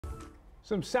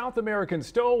Some South American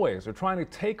stowaways are trying to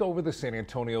take over the San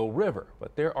Antonio River,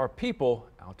 but there are people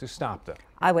out to stop them.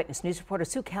 Eyewitness News reporter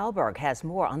Sue Kalberg has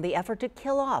more on the effort to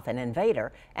kill off an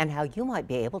invader and how you might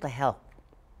be able to help.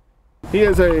 He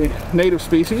is a native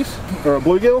species, or a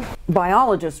bluegill.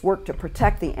 Biologists work to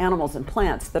protect the animals and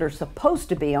plants that are supposed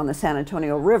to be on the San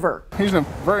Antonio River. He's a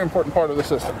very important part of the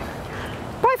system.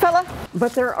 Bye, fella.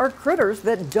 But there are critters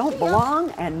that don't belong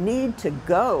and need to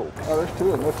go. Oh, there's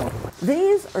two in this one.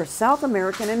 These are South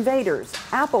American invaders,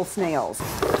 apple snails.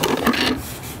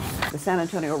 The San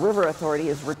Antonio River Authority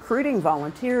is recruiting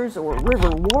volunteers or river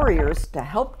warriors to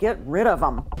help get rid of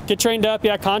them. Get trained up,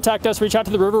 yeah, contact us, reach out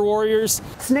to the river warriors.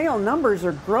 Snail numbers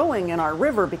are growing in our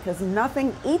river because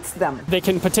nothing eats them. They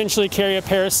can potentially carry a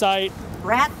parasite.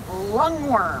 Rat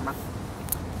lungworm.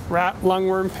 Rat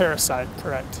lungworm parasite,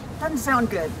 correct. Doesn't sound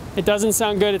good. It doesn't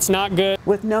sound good, it's not good.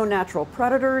 With no natural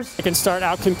predators, They can start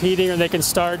out competing, or they can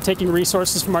start taking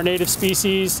resources from our native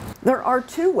species. there are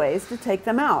two ways to take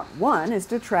them out. One is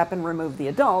to trap and remove the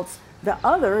adults. The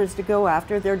other is to go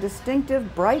after their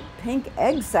distinctive bright pink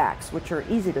egg sacs, which are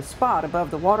easy to spot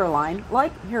above the waterline,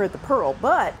 like here at the Pearl.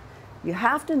 But you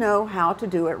have to know how to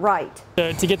do it right.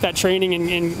 To get that training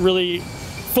and really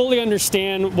fully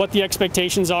understand what the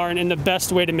expectations are and the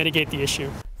best way to mitigate the issue.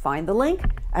 Find the link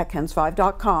at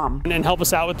KENS5.com. And help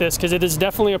us out with this, because it is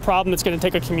definitely a problem that's going to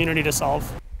take a community to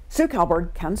solve. Sue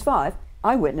Kalberg, KENS 5,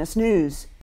 Eyewitness News.